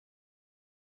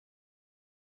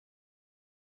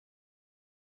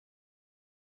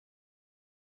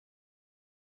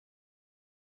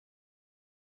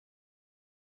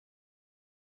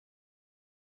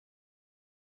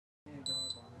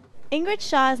Ingrid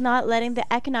Shaw is not letting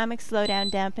the economic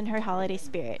slowdown dampen her holiday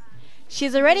spirit. She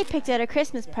has already picked out a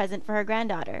Christmas present for her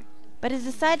granddaughter, but has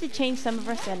decided to change some of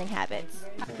her spending habits.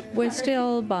 We're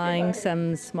still buying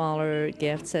some smaller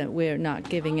gifts, and we're not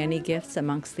giving any gifts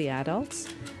amongst the adults.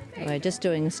 We're just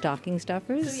doing stocking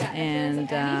stuffers, and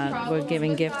we're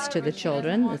giving gifts to the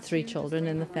children, the 3 children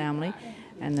in the family,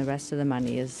 and the rest of the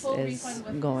money is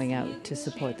going out to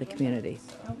support the community.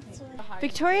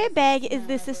 Victoria Begg is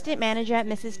the assistant manager at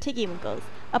Mrs. Tiggywinkle's,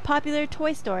 a popular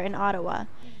toy store in Ottawa.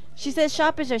 She says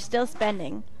shoppers are still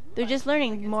spending. They're just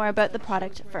learning more about the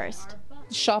product first.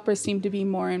 Shoppers seem to be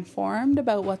more informed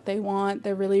about what they want.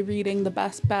 They're really reading the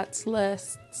best bets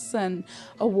lists and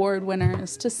award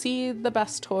winners to see the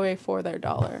best toy for their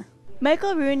dollar.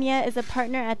 Michael Runia is a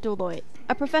partner at Deloitte,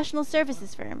 a professional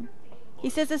services firm. He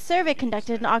says a survey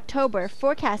conducted in October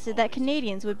forecasted that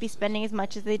Canadians would be spending as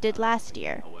much as they did last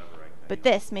year. But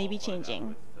this may be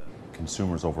changing.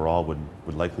 Consumers overall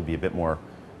would likely be a bit more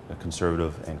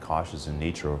conservative and cautious in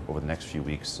nature over the next few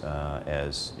weeks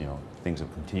as things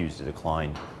have continued to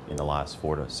decline in the last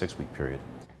 4 to 6 week period.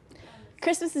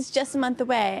 Christmas is just a month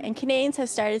away and Canadians have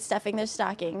started stuffing their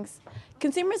stockings.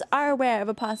 Consumers are aware of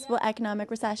a possible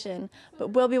economic recession,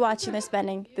 but will be watching their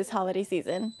spending this holiday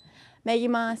season. Maggie,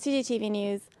 CJTV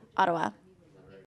News, Ottawa.